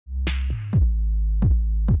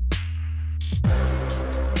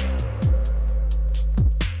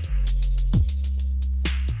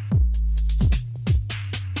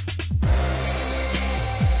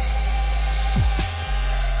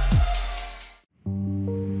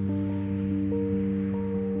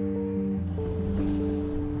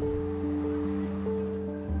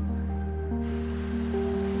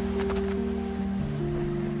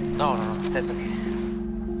That's okay.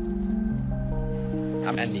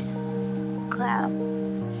 I'm Andi. Clare.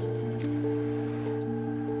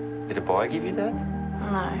 Did a boy give you that?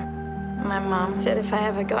 No. My mum said if I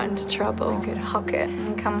ever got into trouble, I could hock it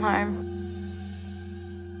and come home.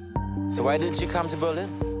 So why did you come to Berlin?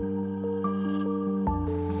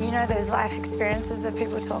 You know those life experiences that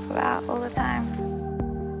people talk about all the time?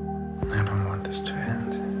 I don't want this to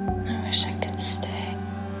end. I wish I could stay.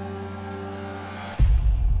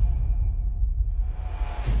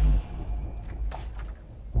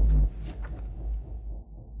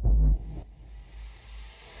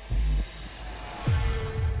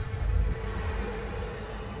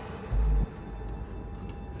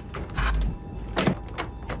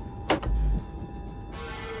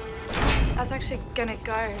 I was actually gonna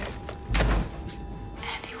go. Andy,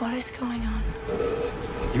 what is going on?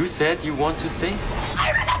 You said you want to stay?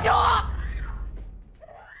 Open the door!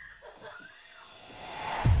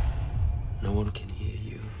 No one can hear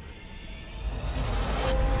you.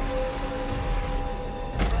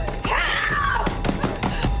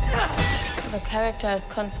 The character is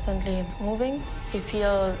constantly moving. He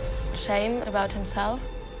feels shame about himself.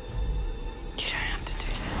 You don't have to do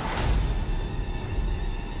this.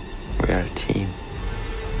 We are a team.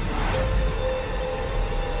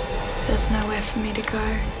 There's nowhere for me to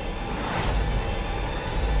go.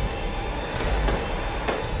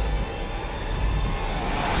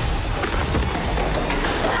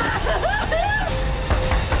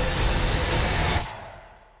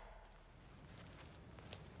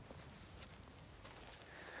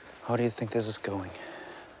 How do you think this is going?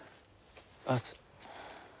 Us?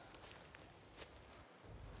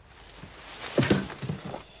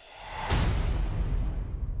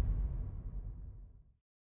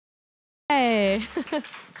 Hey.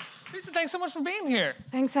 Teresa, thanks so much for being here.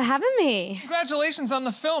 Thanks for having me. Congratulations on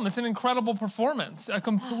the film. It's an incredible performance. A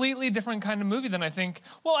completely different kind of movie than I think.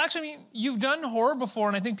 Well, actually, you've done horror before,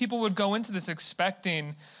 and I think people would go into this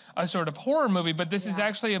expecting a sort of horror movie, but this is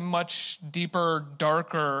actually a much deeper,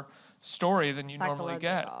 darker story than you normally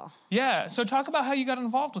get. Yeah, so talk about how you got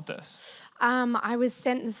involved with this. I was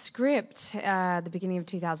sent the script at the beginning of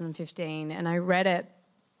 2015, and I read it,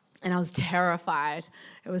 and I was terrified.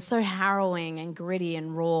 It was so harrowing and gritty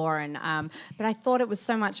and raw, and but I thought it was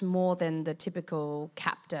so much more than the typical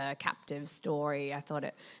captive story. I thought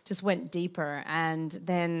it just went deeper, and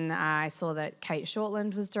then I saw that Kate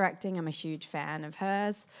Shortland was directing. I'm a huge fan of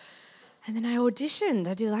hers. And then I auditioned.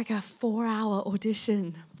 I did like a 4-hour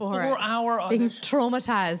audition for it. 4-hour audition? Being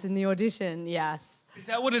traumatized in the audition, yes. Is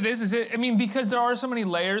that what it is? Is it? I mean, because there are so many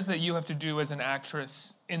layers that you have to do as an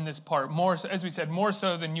actress in this part. More, so, as we said, more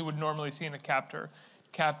so than you would normally see in a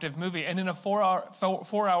captive movie. And in a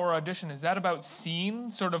 4-hour audition, is that about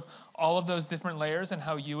seeing sort of all of those different layers and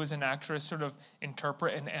how you as an actress sort of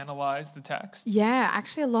interpret and analyze the text? Yeah,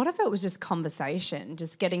 actually a lot of it was just conversation,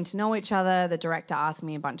 just getting to know each other. The director asked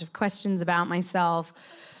me a bunch of questions about myself.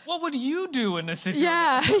 What would you do in a situation?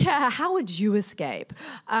 Yeah. How would you escape?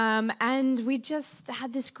 And we just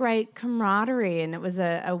had this great camaraderie, and it was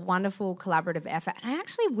a wonderful collaborative effort. And I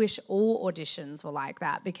actually wish all auditions were like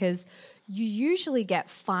that, because you usually get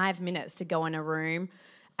 5 minutes to go in a room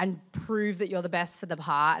and prove that you're the best for the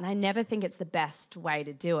part. And I never think it's the best way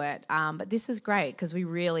to do it. But this was great because we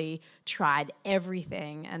really tried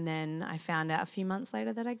everything. And then I found out a few months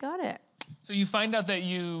later that I got it. So you find out that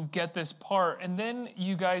you get this part, and then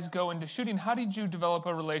you guys go into shooting. How did you develop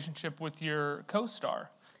a relationship with your co-star?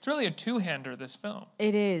 It's really a two-hander, this film.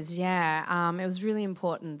 It is, yeah. It was really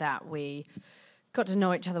important that we got to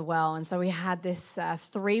know each other well, and so we had this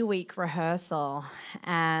 3-week rehearsal,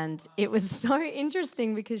 and it was so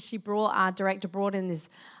interesting because our director brought in this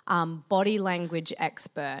body language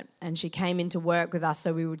expert, and she came in to work with us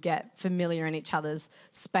so we would get familiar in each other's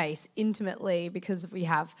space intimately, because we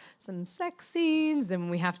have some sex scenes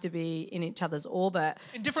and we have to be in each other's orbit.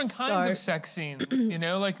 And different kinds of sex scenes, you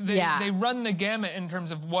know? Like they run the gamut in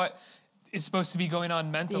terms of what is supposed to be going on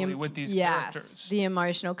mentally with these characters. The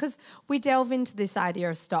emotional, because we delve into this idea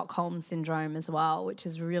of Stockholm Syndrome as well, which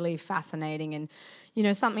is really fascinating and, you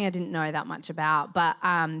know, something I didn't know that much about. But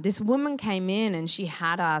this woman came in and she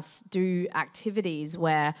had us do activities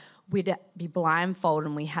where we'd be blindfolded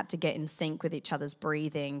and we had to get in sync with each other's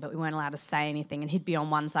breathing, but we weren't allowed to say anything, and he'd be on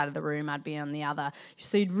one side of the room, I'd be on the other.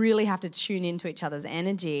 So you'd really have to tune into each other's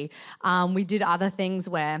energy. We did other things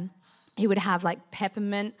where he would have like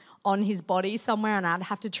peppermint on his body somewhere, and I'd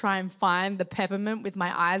have to try and find the peppermint with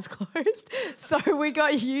my eyes closed. So we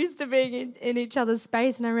got used to being in each other's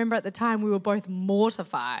space, and I remember at the time we were both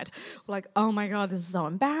mortified. We're like, oh my God, this is so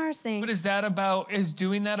embarrassing. But is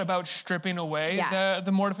doing that about stripping away Yes.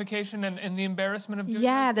 the mortification and the embarrassment of doing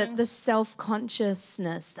Yeah, those the things?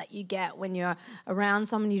 self-consciousness that you get when you're around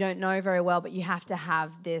someone you don't know very well, but you have to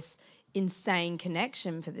have this insane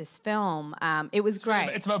connection for this film. It was great.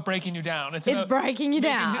 It's about breaking you down. It's about breaking you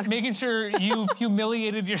down. Making sure you've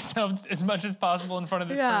humiliated yourself as much as possible in front of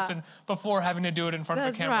this person before having to do it in front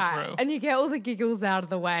of a camera crew. And you get all the giggles out of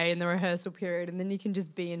the way in the rehearsal period, and then you can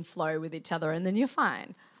just be in flow with each other, and then you're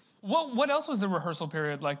fine. What else was the rehearsal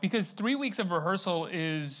period like? Because 3 weeks of rehearsal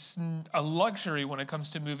is a luxury when it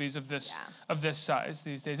comes to movies of this size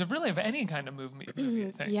these days, of any kind of movie,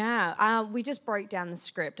 I think. Yeah, we just broke down the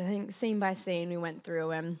script. I think scene by scene we went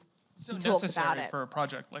through and So talked necessary about it. for a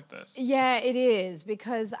project like this. Yeah, it is,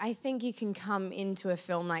 because I think you can come into a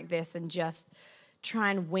film like this and just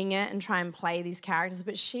try and wing it and try and play these characters.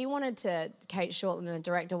 But Kate Shortland, the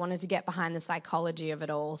director, wanted to get behind the psychology of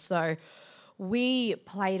it all. So we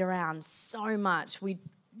played around so much.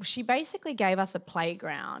 She basically gave us a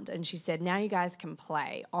playground and she said, now you guys can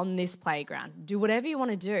play on this playground. Do whatever you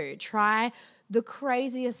want to do. Try the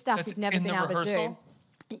craziest stuff you've never been able to do.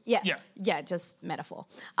 Yeah, just metaphor.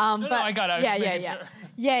 No, I got it. Yeah.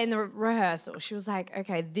 Yeah, in the rehearsal, she was like,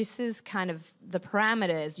 okay, this is kind of the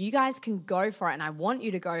parameters. You guys can go for it, and I want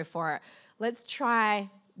you to go for it. Let's try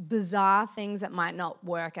bizarre things that might not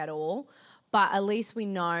work at all, but at least we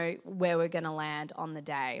know where we're going to land on the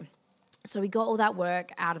day. So we got all that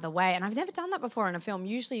work out of the way, and I've never done that before in a film.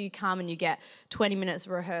 Usually you come and you get 20 minutes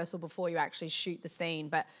of rehearsal before you actually shoot the scene,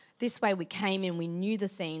 but this way we came in, we knew the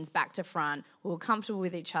scenes back to front, we were comfortable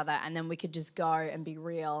with each other, and then we could just go and be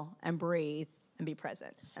real and breathe and be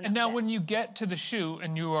present. And now when you get to the shoot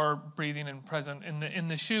and you are breathing and present in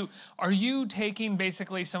the shoot, are you taking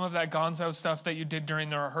basically some of that gonzo stuff that you did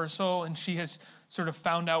during the rehearsal, and she has sort of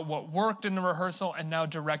found out what worked in the rehearsal and now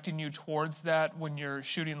directing you towards that when you're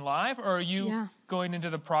shooting live? Or are you going into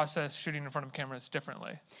the process shooting in front of cameras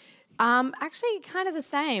differently? Actually, kind of the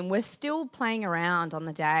same. We're still playing around on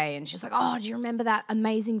the day, and she's like, oh, do you remember that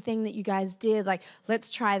amazing thing that you guys did? Like, let's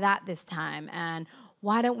try that this time. And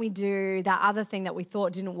why don't we do that other thing that we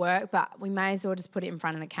thought didn't work, but we may as well just put it in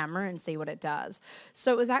front of the camera and see what it does.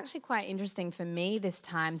 So it was actually quite interesting for me this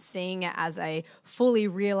time, seeing it as a fully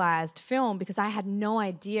realized film, because I had no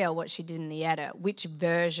idea what she did in the edit, which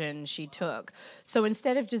version she took. So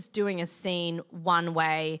instead of just doing a scene one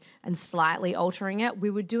way and slightly altering it, we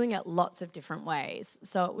were doing it lots of different ways.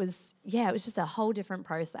 So it was just a whole different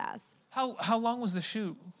process. How long was the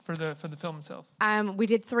shoot for the film itself? We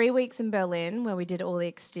did 3 weeks in Berlin where we did all the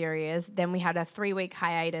exteriors. Then we had a 3-week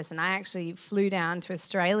hiatus, and I actually flew down to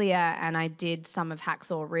Australia and I did some of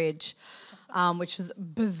Hacksaw Ridge, which was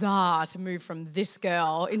bizarre to move from this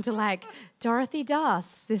girl into like Dorothy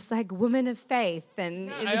Doss, this like woman of faith.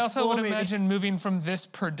 And I also would imagine moving from this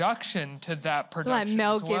production to that production to like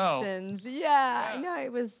Mel as well. Gibson's. Yeah, I know,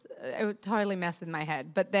 it would totally mess with my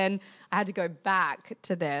head. But then I had to go back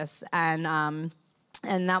to this, and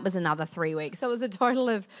that was another 3 weeks. So it was a total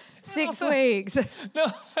of 6 weeks. No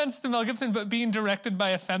offense to Mel Gibson, but being directed by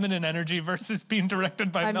a feminine energy versus being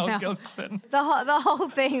directed by Mel Gibson. The whole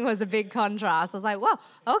thing was a big contrast. I was like, well,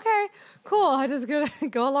 okay, cool. I just gotta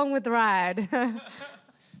go along with the ride.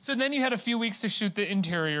 So then you had a few weeks to shoot the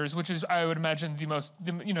interiors, which is, I would imagine, a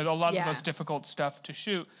lot of the most difficult stuff to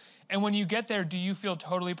shoot. And when you get there, do you feel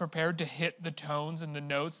totally prepared to hit the tones and the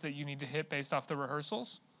notes that you need to hit based off the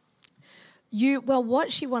rehearsals?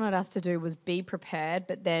 What she wanted us to do was be prepared,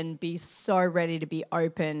 but then be so ready to be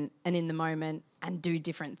open and in the moment and do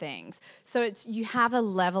different things. So you have a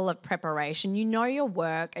level of preparation. You know your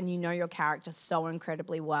work and you know your character so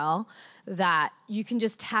incredibly well that you can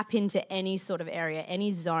just tap into any sort of area,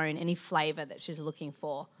 any zone, any flavor that she's looking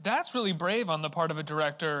for. That's really brave on the part of a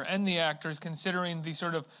director and the actors, considering the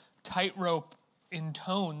sort of tightrope in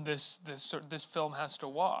tone this film has to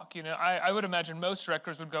walk. You know, I would imagine most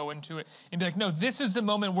directors would go into it and be like, no, this is the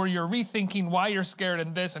moment where you're rethinking why you're scared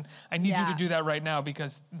and this, and I need you to do that right now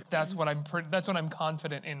because that's what I'm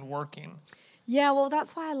confident in working. Yeah, well,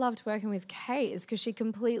 that's why I loved working with Kate, is because she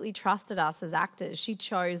completely trusted us as actors. She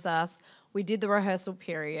chose us. We did the rehearsal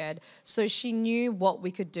period, so she knew what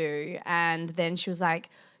we could do, and then she was like,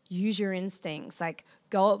 use your instincts, like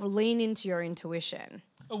lean into your intuition.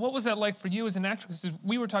 What was that like for you as an actress?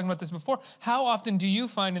 We were talking about this before. How often do you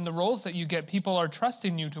find in the roles that you get, people are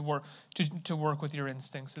trusting you to work with your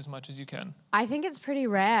instincts as much as you can? I think it's pretty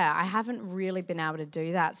rare. I haven't really been able to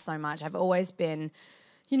do that so much. I've always been,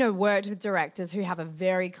 worked with directors who have a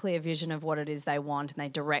very clear vision of what it is they want, and they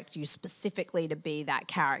direct you specifically to be that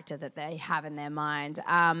character that they have in their mind.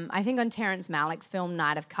 I think on Terrence Malick's film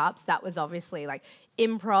Knight of Cups, that was obviously like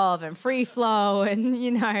improv and free flow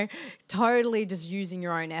and, totally just using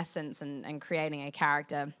your own essence and creating a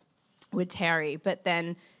character with Terry. But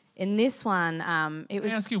then in this one, it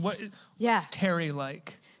was... Can I ask you, what's Terry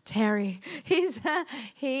like? Terry, he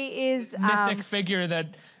is... Mythic figure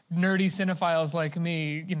that nerdy cinephiles like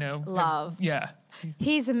me, love. Yeah.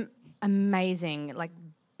 He's amazing, like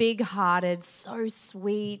big-hearted, so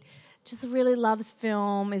sweet, just really loves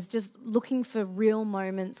film, is just looking for real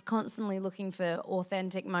moments, constantly looking for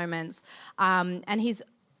authentic moments. And he's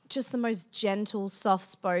just the most gentle,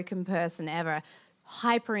 soft-spoken person ever,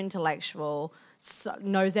 hyper-intellectual,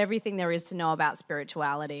 knows everything there is to know about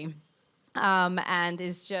spirituality, and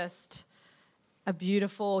is just a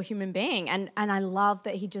beautiful human being. And I love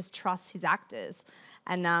that he just trusts his actors.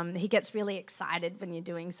 And he gets really excited when you're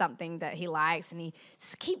doing something that he likes, and he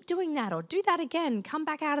says, keep doing that, or do that again, come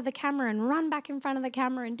back out of the camera and run back in front of the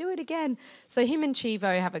camera and do it again. So him and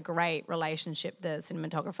Chivo have a great relationship, the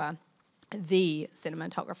cinematographer,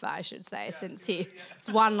 I should say, since he's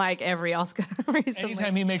won like every Oscar recently.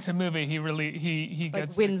 Anytime he makes a movie, he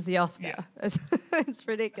gets... wins the Oscar. Yeah. It's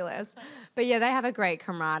ridiculous. But yeah, they have a great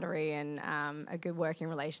camaraderie and a good working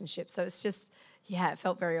relationship. So it's just... yeah, it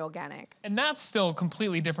felt very organic. And that's still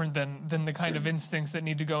completely different than the kind of instincts that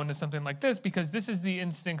need to go into something like this, because this is the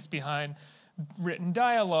instincts behind written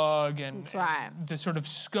dialogue and the sort of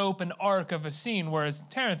scope and arc of a scene, whereas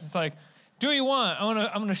Terrence, it's like, do what you want.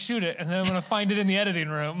 I'm gonna shoot it, and then I'm gonna find it in the editing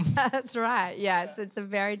room. That's right. Yeah, it's a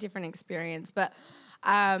very different experience, but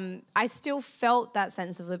I still felt that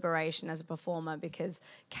sense of liberation as a performer, because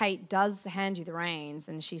Kate does hand you the reins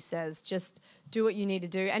and she says, just do what you need to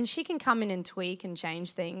do. And she can come in and tweak and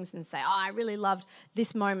change things and say, oh, I really loved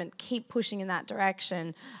this moment, keep pushing in that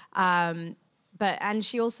direction. And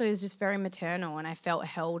she also is just very maternal, and I felt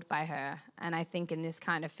held by her. And I think in this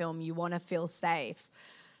kind of film, you want to feel safe.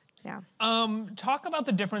 Yeah. Talk about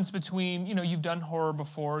the difference between, you've done horror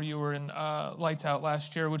before. You were in Lights Out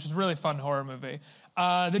last year, which is a really fun horror movie.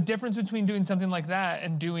 The difference between doing something like that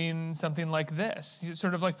and doing something like this.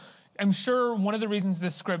 Sort of like, I'm sure one of the reasons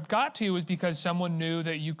this script got to you is because someone knew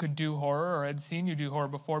that you could do horror or had seen you do horror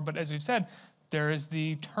before. But as we've said, there is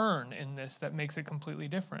the turn in this that makes it completely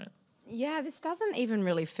different. Yeah, this doesn't even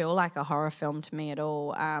really feel like a horror film to me at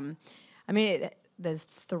all. There's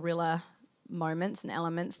thriller moments and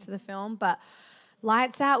elements to the film, but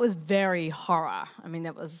Lights Out was very horror.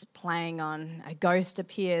 It was playing on a ghost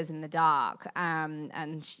appears in the dark,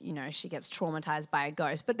 and she gets traumatized by a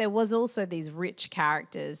ghost. But there was also these rich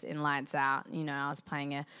characters in Lights Out. I was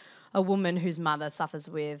playing a woman whose mother suffers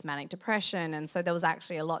with manic depression, and so there was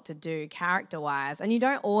actually a lot to do character-wise. And you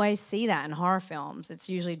don't always see that in horror films. It's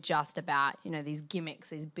usually just about, these gimmicks,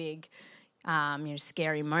 these big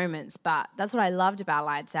scary moments. But that's what I loved about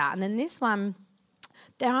Lights Out. And then this one,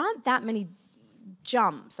 there aren't that many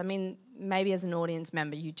jumps. Maybe as an audience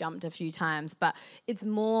member you jumped a few times, but it's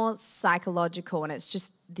more psychological, and it's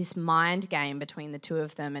just this mind game between the two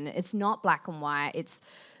of them. And it's not black and white. It's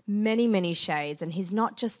many, many shades. And he's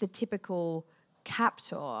not just the typical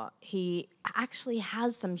captor. He actually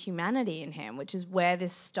has some humanity in him, which is where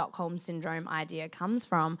this Stockholm Syndrome idea comes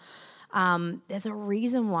from. There's a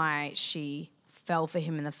reason why she fell for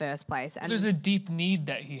him in the first place. And there's a deep need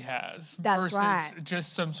that he has versus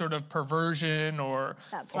just some sort of perversion or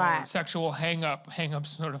sexual hang-up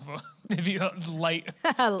sort of maybe a light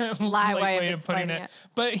way of putting it.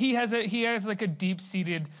 But he has like a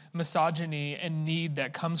deep-seated misogyny and need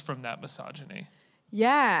that comes from that misogyny.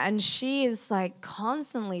 Yeah, and she is like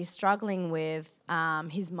constantly struggling with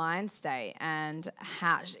his mind state, and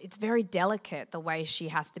how it's very delicate the way she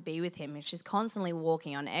has to be with him. She's constantly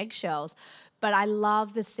walking on eggshells. But I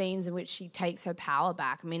love the scenes in which she takes her power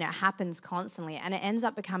back. It happens constantly, and it ends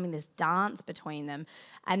up becoming this dance between them.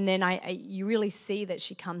 And then you really see that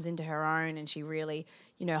she comes into her own, and she really,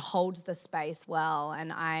 holds the space well.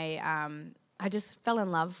 And I just fell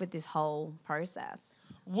in love with this whole process.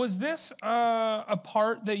 Was this a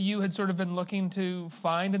part that you had sort of been looking to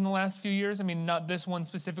find in the last few years? Not this one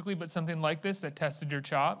specifically, but something like this that tested your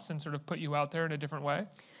chops and sort of put you out there in a different way?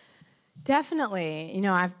 Definitely.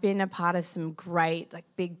 I've been a part of some great,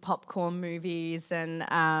 big popcorn movies, and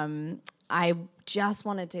I just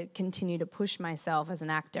wanted to continue to push myself as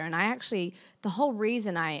an actor. And the whole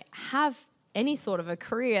reason I have any sort of a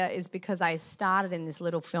career is because I started in this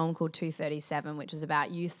little film called 237, which is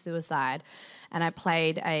about youth suicide. And I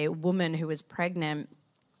played a woman who was pregnant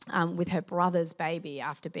with her brother's baby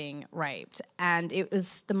after being raped. And it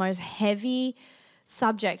was the most heavy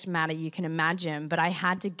subject matter you can imagine, but I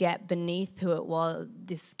had to get beneath who it was,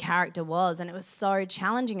 this character was, and it was so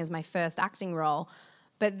challenging as my first acting role.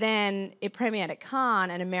 But then it premiered at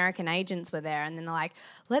Cannes and American agents were there and then they're like,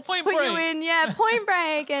 let's Point put you Break. in, Point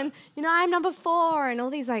Break, and, I'm number 4 and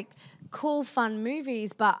all these like cool, fun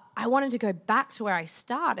movies. But I wanted to go back to where I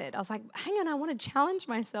started. I was like, hang on, I want to challenge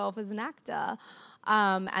myself as an actor.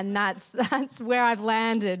 And that's where I've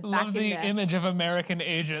landed. Love back in the there. image of American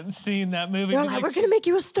agents seeing that movie. They're being like, we're going to make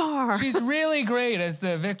you a star. She's really great as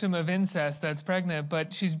the victim of incest that's pregnant,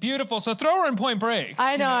 but she's beautiful, so throw her in Point Break.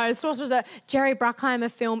 I know. Sorcerer's a Jerry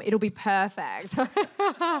Bruckheimer film. It'll be perfect.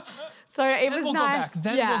 So it was nice.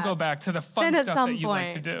 Then we'll go back to the fun Then at stuff some that you like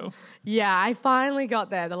to point. do. Yeah, I finally got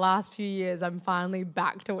there. The last few years, I'm finally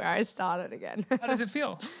back to where I started again. How does it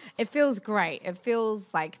feel? It feels great. It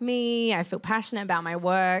feels like me. I feel passionate about my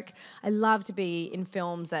work. I love to be in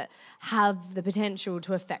films that have the potential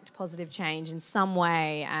to affect positive change in some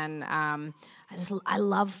way. And I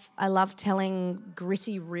love telling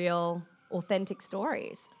gritty, real, authentic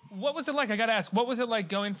stories. What was it like? I got to ask, what was it like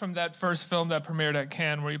going from that first film that premiered at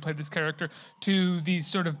Cannes where you played this character to these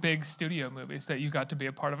sort of big studio movies that you got to be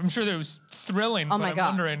a part of? I'm sure that was thrilling, Oh but my I'm God.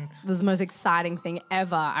 wondering. It was the most exciting thing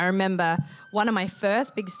ever. I remember one of my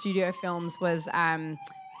first big studio films was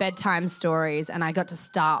Bedtime Stories, and I got to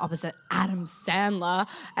star opposite Adam Sandler.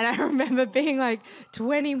 And I remember being like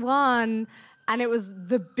 21, and it was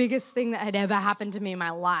the biggest thing that had ever happened to me in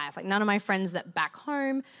my life. Like, none of my friends that back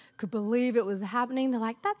home could believe it was happening. They're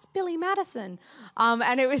like, that's Billy Madison.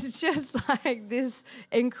 And it was just like this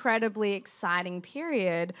incredibly exciting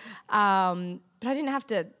period. But I didn't have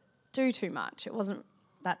to do too much. It wasn't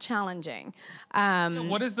that challenging.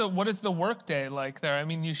 What is the work day like there? I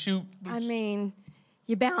mean, you shoot. I mean,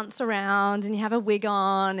 you bounce around and you have a wig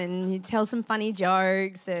on and you tell some funny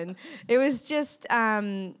jokes, and it was just,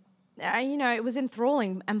 it was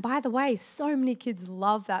enthralling. And by the way, so many kids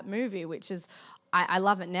love that movie, which is, I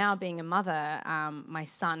love it now being a mother. My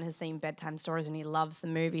son has seen Bedtime Stories and he loves the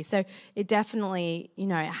movie. So it definitely, it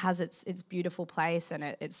has its beautiful place and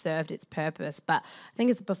it served its purpose. But I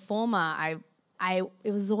think as a performer,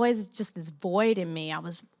 it was always just this void in me. I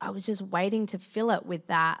was just waiting to fill it with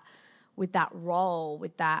that role,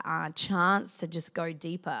 with that chance to just go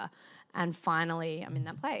deeper. And finally, I'm in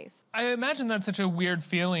that place. I imagine that's such a weird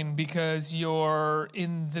feeling because you're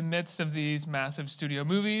in the midst of these massive studio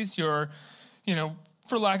movies. You're,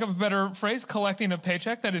 for lack of a better phrase, collecting a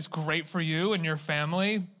paycheck that is great for you and your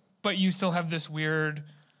family, but you still have this weird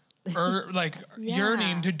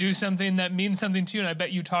yearning to do something that means something to you. And I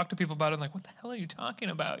bet you talk to people about it and like, what the hell are you talking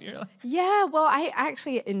about? You're like, yeah, well, I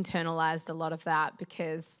actually internalized a lot of that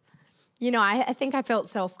because, I think I felt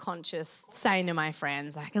self-conscious saying to my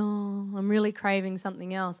friends, like, oh, I'm really craving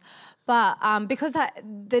something else. But because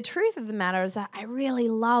the truth of the matter is that I really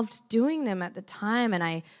loved doing them at the time, and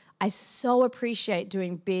I so appreciate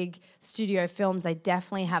doing big studio films. They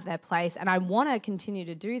definitely have their place, and I want to continue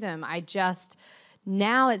to do them.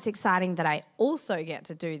 Now it's exciting that I also get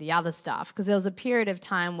to do the other stuff, because there was a period of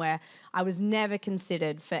time where I was never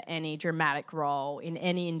considered for any dramatic role in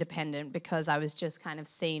any independent because I was just kind of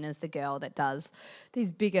seen as the girl that does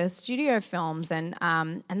these bigger studio films. And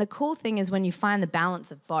the cool thing is when you find the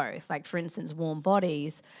balance of both, like for instance, Warm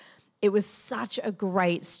Bodies, it was such a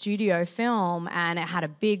great studio film and it had a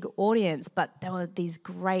big audience, but there were these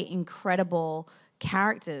great, incredible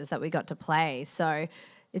characters that we got to play. So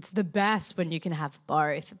it's the best when you can have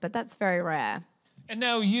both, but that's very rare. and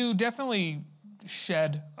now you definitely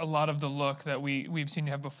shed a lot of the look that we've seen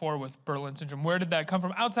you have before with Berlin Syndrome. Where did that come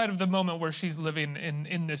from? Outside of the moment where she's living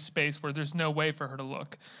in this space where there's no way for her to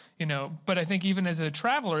look, But I think even as a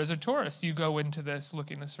traveler, as a tourist, you go into this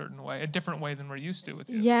looking a certain way, a different way than we're used to with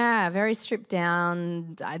you. Yeah, very stripped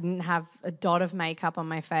down. I didn't have a dot of makeup on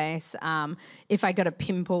my face. If I got a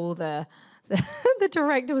pimple, the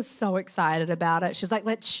director was so excited about it. She's like,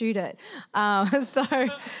 let's shoot it. So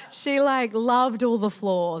she loved all the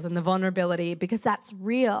flaws and the vulnerability because that's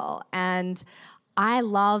real. And I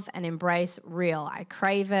love and embrace real. I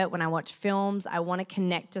crave it when I watch films. I want to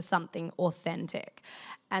connect to something authentic.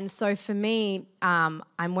 And so for me, I'm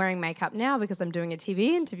wearing makeup now because I'm doing a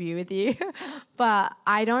TV interview with you, but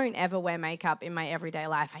I don't ever wear makeup in my everyday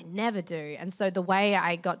life. I never do. And so the way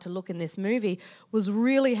I got to look in this movie was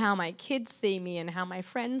really how my kids see me and how my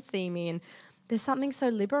friends see me. And there's something so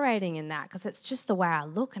liberating in that because it's just the way I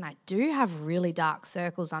look. And I do have really dark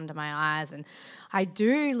circles under my eyes and I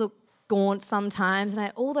do look gaunt sometimes.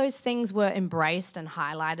 And all those things were embraced and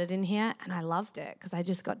highlighted in here. And I loved it because I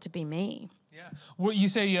just got to be me. Yeah. Well, you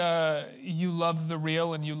say you love the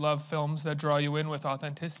real and you love films that draw you in with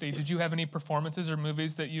authenticity. Did you have any performances or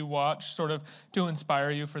movies that you watched sort of to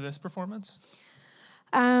inspire you for this performance?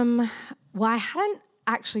 Well, I hadn't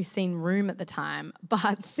actually seen Room at the time,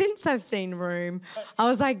 but since I've seen Room, I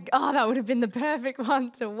was like, oh, that would have been the perfect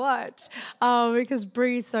one to watch because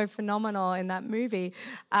Bree's so phenomenal in that movie.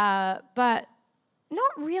 But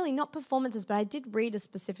not really, not performances, but I did read a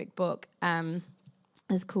specific book.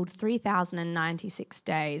 It's called 3096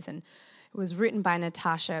 Days, and it was written by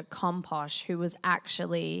Natasha Komposh, who was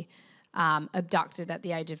actually abducted at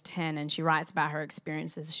the age of 10, and she writes about her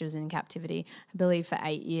experiences. She was in captivity, I believe, for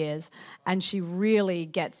 8 years, and she really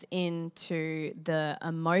gets into the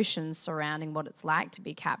emotions surrounding what it's like to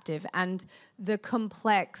be captive and the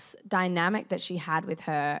complex dynamic that she had with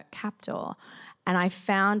her captor. And I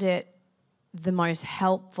found it the most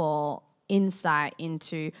helpful insight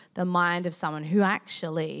into the mind of someone who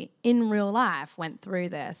actually, in real life, went through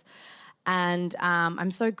this. And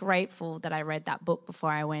I'm so grateful that I read that book before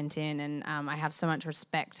I went in, and I have so much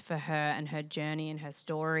respect for her and her journey and her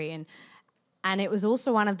story. And it was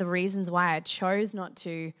also one of the reasons why I chose not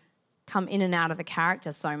to come in and out of the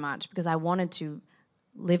character so much, because I wanted to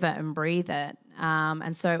live it and breathe it.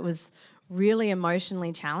 And so it was really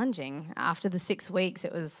emotionally challenging. After the 6 weeks,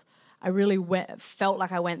 I really felt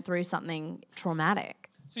like I went through something traumatic.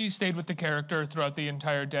 So you stayed with the character throughout the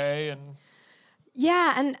entire day, and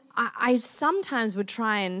yeah, and I sometimes would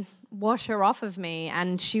try and wash her off of me,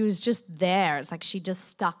 and she was just there. It's like she just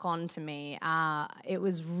stuck onto me. It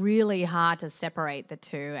was really hard to separate the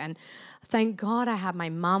two, and thank God I had my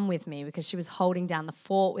mum with me, because she was holding down the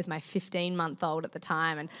fort with my 15-month-old at the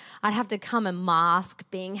time, and I'd have to come and mask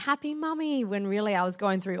being happy mummy when really I was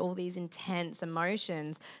going through all these intense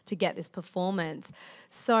emotions to get this performance.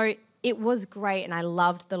 So it was great, and I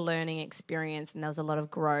loved the learning experience, and there was a lot of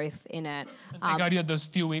growth in it. thank God you had those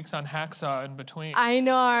few weeks on Hacksaw in between. I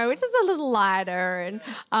know, which is a little lighter.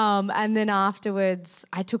 And then afterwards,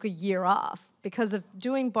 I took a year off because of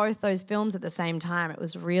doing both those films at the same time. It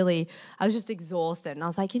was really, I was just exhausted. And I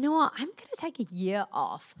was like, you know what, I'm going to take a year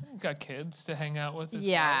off. You've got kids to hang out with as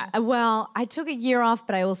Well, I took a year off,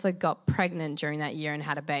 but I also got pregnant during that year and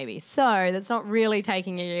had a baby. So that's not really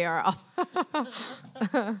taking a year off.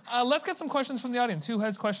 Let's get some questions from the audience. Who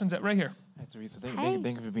has questions right here? Hi, Teresa. Thank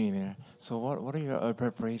you for being here. So what are your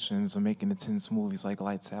preparations for making intense movies like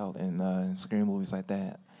Lights Out and scary movies like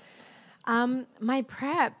that? My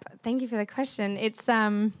prep, thank you for the question. It's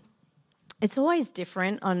always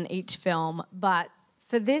different on each film, but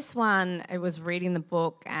for this one, it was reading the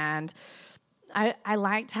book, and I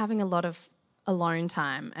liked having a lot of alone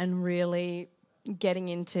time and really getting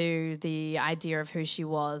into the idea of who she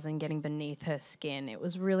was and getting beneath her skin. It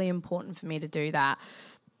was really important for me to do that.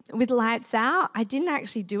 With Lights Out, I didn't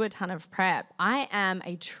actually do a ton of prep. I am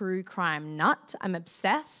a true crime nut. I'm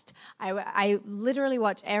obsessed. I literally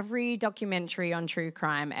watch every documentary on true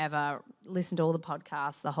crime ever, listen to all the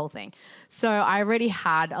podcasts, the whole thing. So I already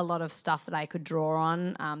had a lot of stuff that I could draw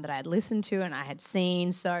on, that I had listened to and I had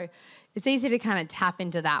seen. So it's easy to kind of tap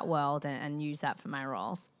into that world and use that for my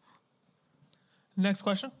roles. Next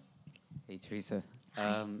question. Hey, Teresa.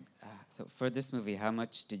 So for this movie, how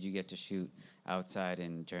much did you get to shoot outside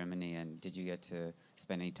in Germany, and did you get to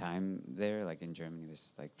spend any time there, like in Germany,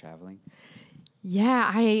 this like traveling?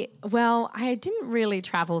 Yeah, I didn't really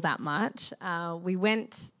travel that much. We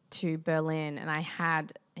went to Berlin, and I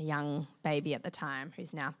had a young baby at the time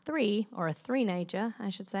who's now 3, or a three-nager, I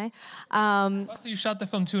should say. So you shot the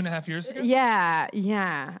film 2.5 years ago?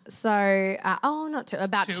 Yeah. So,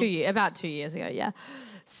 about 2 years ago, yeah.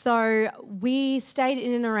 So we stayed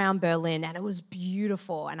in and around Berlin, and it was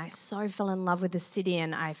beautiful, and I so fell in love with the city,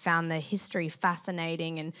 and I found the history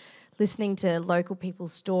fascinating, and listening to local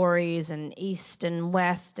people's stories and East and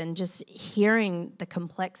West, and just hearing the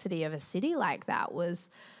complexity of a city like that was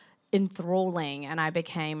enthralling. And I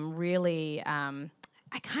became really,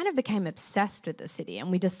 I kind of became obsessed with the city. And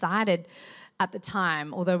we decided at the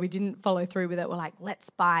time, although we didn't follow through with it, we're like, let's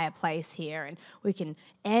buy a place here and we can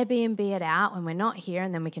Airbnb it out when we're not here,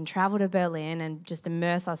 and then we can travel to Berlin and just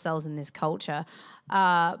immerse ourselves in this culture.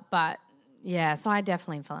 But yeah, so I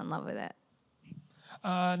definitely fell in love with it.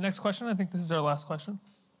 Next question. I think this is our last question.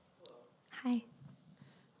 Hi.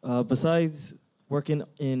 Besides working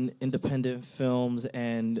in independent films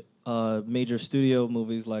and major studio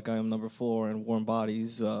movies like I Am Number 4 and Warm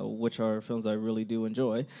Bodies, which are films I really do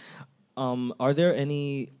enjoy, are there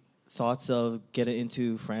any thoughts of getting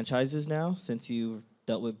into franchises now, since you've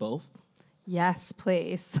dealt with both? Yes,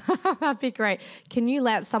 please. That'd be great. Can you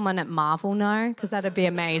let someone at Marvel know? Because that'd be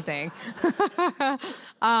amazing.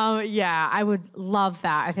 Yeah, I would love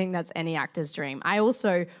that. I think that's any actor's dream. I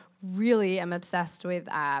also really am obsessed with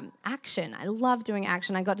action. I love doing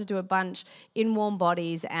action. I got to do a bunch in Warm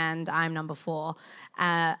Bodies and I'm Number 4.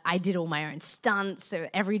 I did all my own stunts. So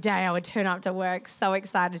every day I would turn up to work so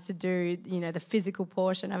excited to do, the physical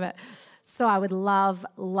portion of it. So I would love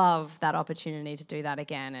that opportunity to do that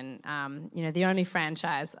again. And, the only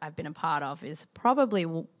franchise I've been a part of is probably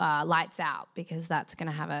Lights Out, because that's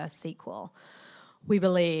going to have a sequel. We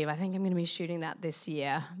believe. I think I'm going to be shooting that this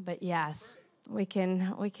year. But yes, we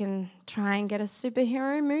can try and get a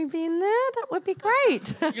superhero movie in there. That would be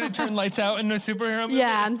great. You're going to turn Lights Out into a superhero movie?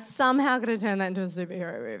 Yeah, I'm somehow going to turn that into a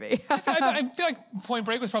superhero movie. I feel like Point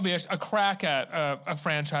Break was probably a crack at a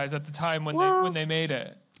franchise at the time when they made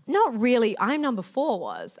it. Not really. I'm Number 4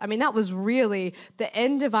 was. I mean, that was really the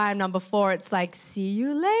end of I'm Number 4. It's like, see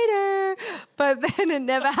you later. But then it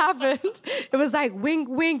never happened. It was like, wink,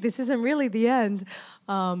 wink, this isn't really the end.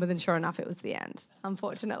 But then sure enough, it was the end,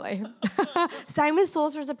 unfortunately. Same with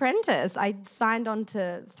Sorcerer's Apprentice. I signed on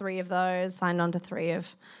to 3 of those, signed on to 3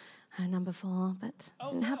 of Number 4, but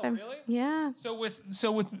didn't happen. Really? Yeah. So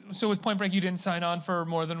with Point Break, you didn't sign on for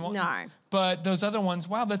more than one? No. But those other ones,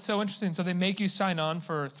 wow, that's so interesting. So they make you sign on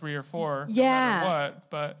for 3 or 4, Yeah. no matter what,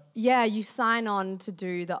 but... Yeah, you sign on to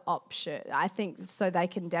do the option. I think so they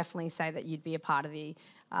can definitely say that you'd be a part of the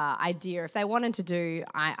idea. If they wanted to do,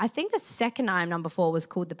 I think the second I'm Number 4 was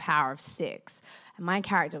called The Power of 6, and my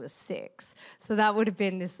character was 6. So that would have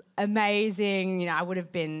been this amazing, I would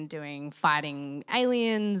have been fighting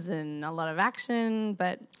aliens and a lot of action,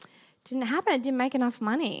 but it didn't happen. It didn't make enough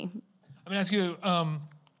money. I'm going to ask you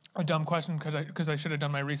a dumb question because I should have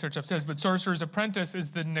done my research upstairs, but Sorcerer's Apprentice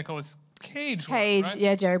is the Nicolas Cage one, right?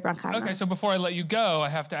 Yeah, Jerry Bruckheimer. Okay, so before I let you go, I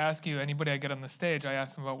have to ask you, anybody I get on the stage, I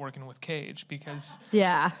ask them about working with Cage because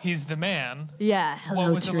he's the man. Yeah. Hello,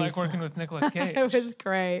 what was it like Teresa. working with Nicolas Cage? It was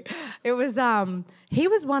great. It was, he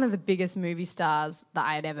was one of the biggest movie stars that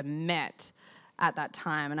I had ever met at that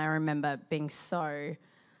time. And I remember being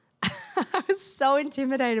I was so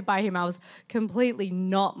intimidated by him. I was completely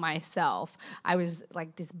not myself. I was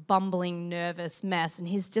like this bumbling, nervous mess. And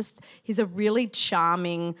he's a really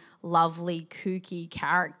charming, lovely, kooky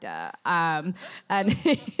character. And and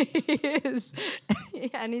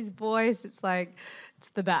his voice, it's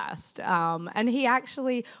the best. And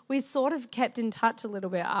we sort of kept in touch a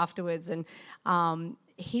little bit afterwards. And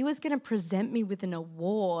he was going to present me with an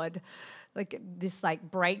award, this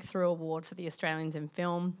breakthrough award for the Australians in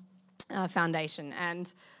Film Foundation,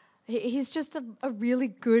 and he's just a really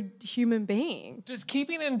good human being. Does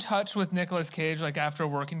keeping in touch with Nicolas Cage, after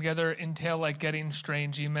working together, entail getting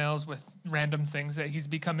strange emails with random things that he's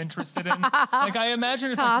become interested in? I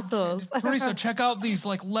imagine it's Parcels. Teresa, check out these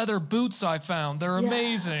leather boots I found. They're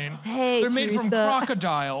amazing. Hey, they're made from Teresa.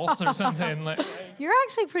 crocodiles or something. You're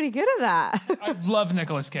actually pretty good at that. I love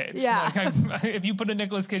Nicolas Cage. Yeah. If you put a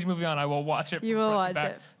Nicolas Cage movie on, I will watch it. You will watch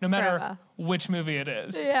back, it no matter forever. which movie it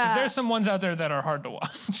is. Yeah. 'Cause there's some ones out there that are hard to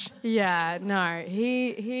watch. Yeah, no,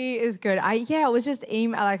 he is good. It was just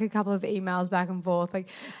a couple of emails back and forth,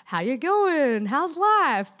 how you going? How's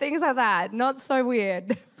life? Things like that. Not so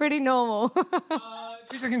weird. Pretty normal.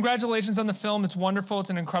 Teresa, congratulations on the film. It's wonderful.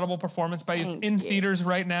 It's an incredible performance by you. It's in theaters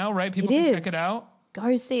right now, right? People can check it out.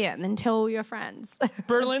 Go see it and then tell all your friends.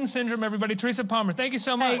 Berlin Syndrome, everybody. Teresa Palmer, thank you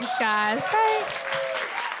so much. Thanks, guys. Bye.